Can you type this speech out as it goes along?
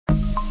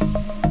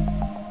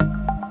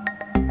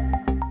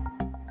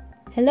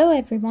Hello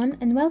everyone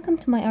and welcome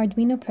to my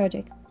Arduino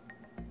project.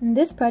 In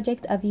this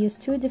project I've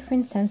used two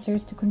different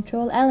sensors to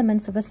control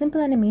elements of a simple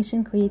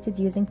animation created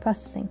using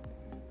processing.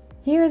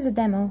 Here is a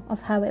demo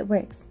of how it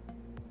works.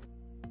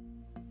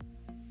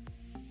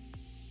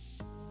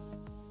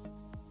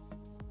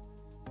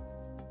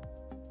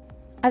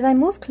 As I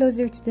move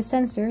closer to the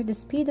sensor, the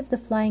speed of the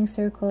flying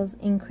circles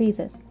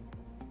increases.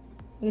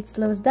 It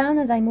slows down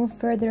as I move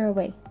further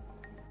away.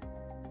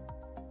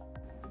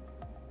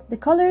 The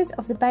colors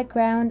of the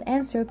background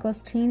and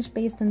circles change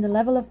based on the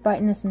level of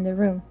brightness in the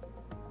room.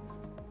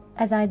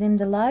 As I dim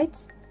the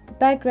lights, the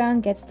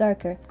background gets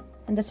darker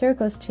and the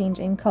circles change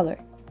in color.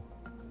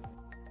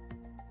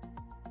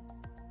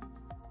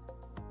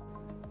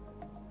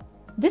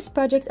 This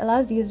project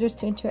allows users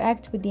to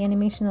interact with the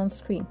animation on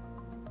screen.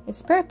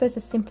 Its purpose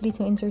is simply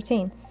to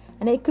entertain,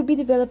 and it could be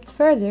developed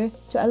further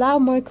to allow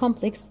more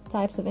complex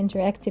types of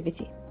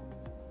interactivity.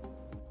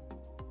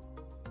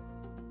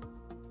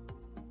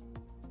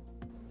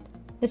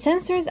 The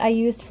sensors I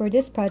used for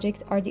this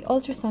project are the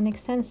ultrasonic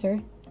sensor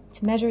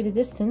to measure the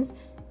distance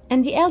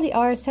and the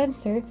LDR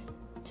sensor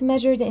to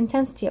measure the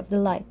intensity of the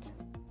light.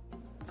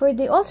 For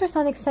the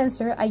ultrasonic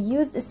sensor, I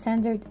used a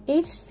standard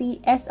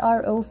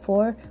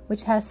HCSR04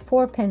 which has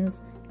 4 pins: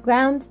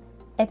 ground,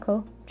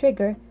 echo,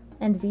 trigger,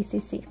 and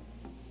VCC.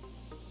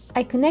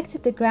 I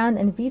connected the ground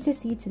and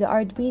VCC to the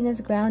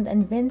Arduino's ground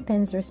and VIN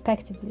pins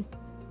respectively.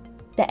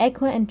 The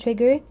echo and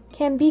trigger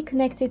can be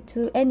connected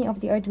to any of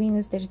the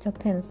Arduino's digital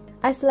pins.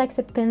 I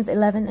selected pins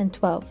 11 and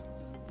 12.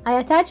 I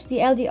attached the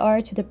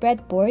LDR to the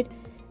breadboard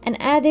and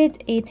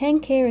added a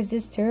 10K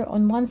resistor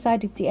on one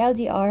side of the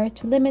LDR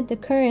to limit the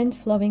current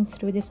flowing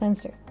through the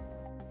sensor.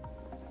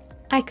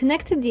 I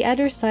connected the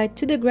other side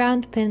to the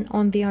ground pin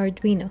on the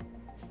Arduino.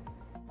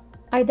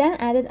 I then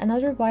added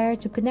another wire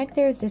to connect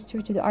the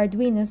resistor to the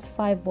Arduino's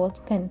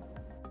 5-volt pin.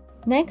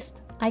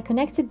 Next, I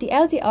connected the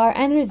LDR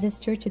and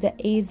resistor to the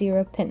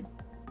A0 pin.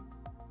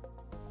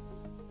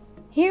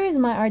 Here is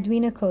my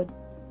Arduino code.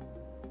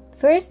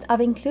 First, I've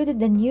included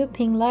the new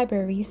ping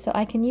library so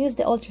I can use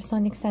the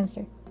ultrasonic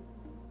sensor.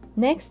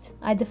 Next,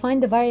 I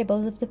defined the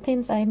variables of the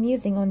pins I am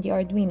using on the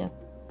Arduino.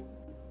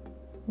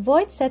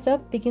 Void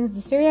setup begins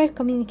the serial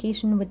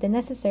communication with the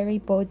necessary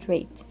baud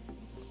rate.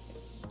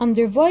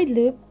 Under void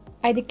loop,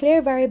 I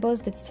declare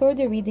variables that store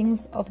the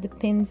readings of the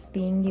pins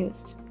being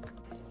used.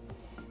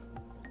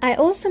 I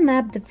also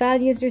map the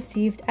values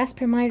received as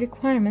per my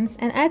requirements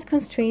and add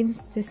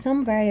constraints to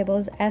some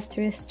variables as to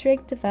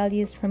restrict the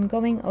values from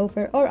going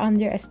over or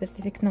under a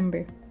specific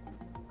number.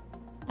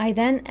 I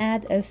then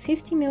add a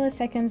 50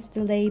 milliseconds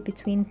delay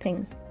between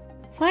pings.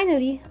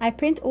 Finally, I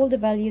print all the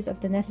values of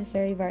the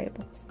necessary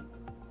variables.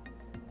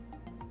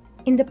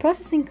 In the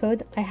processing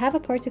code, I have a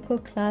particle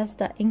class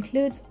that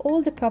includes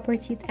all the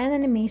properties and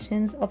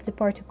animations of the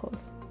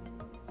particles.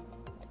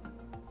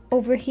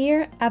 Over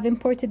here, I've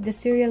imported the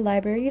serial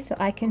library so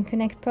I can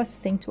connect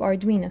processing to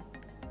Arduino.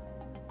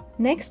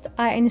 Next,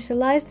 I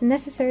initialize the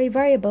necessary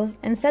variables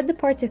and set the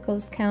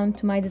particles count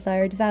to my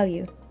desired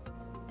value.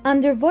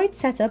 Under void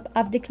setup,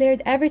 I've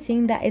declared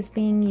everything that is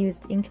being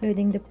used,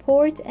 including the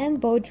port and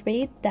baud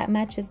rate that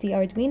matches the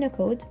Arduino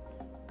code,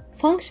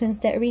 functions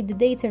that read the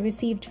data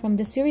received from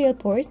the serial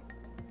port,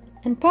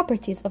 and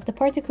properties of the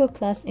particle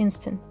class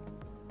instant.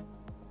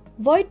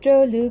 Void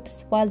draw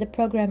loops while the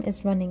program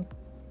is running.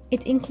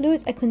 It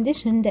includes a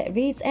condition that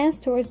reads and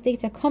stores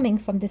data coming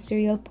from the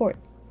serial port.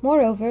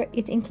 Moreover,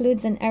 it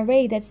includes an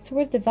array that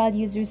stores the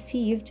values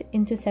received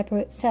into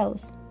separate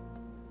cells.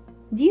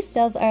 These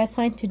cells are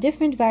assigned to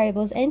different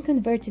variables and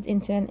converted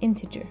into an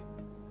integer.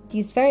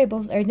 These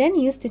variables are then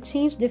used to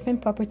change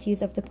different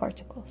properties of the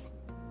particles.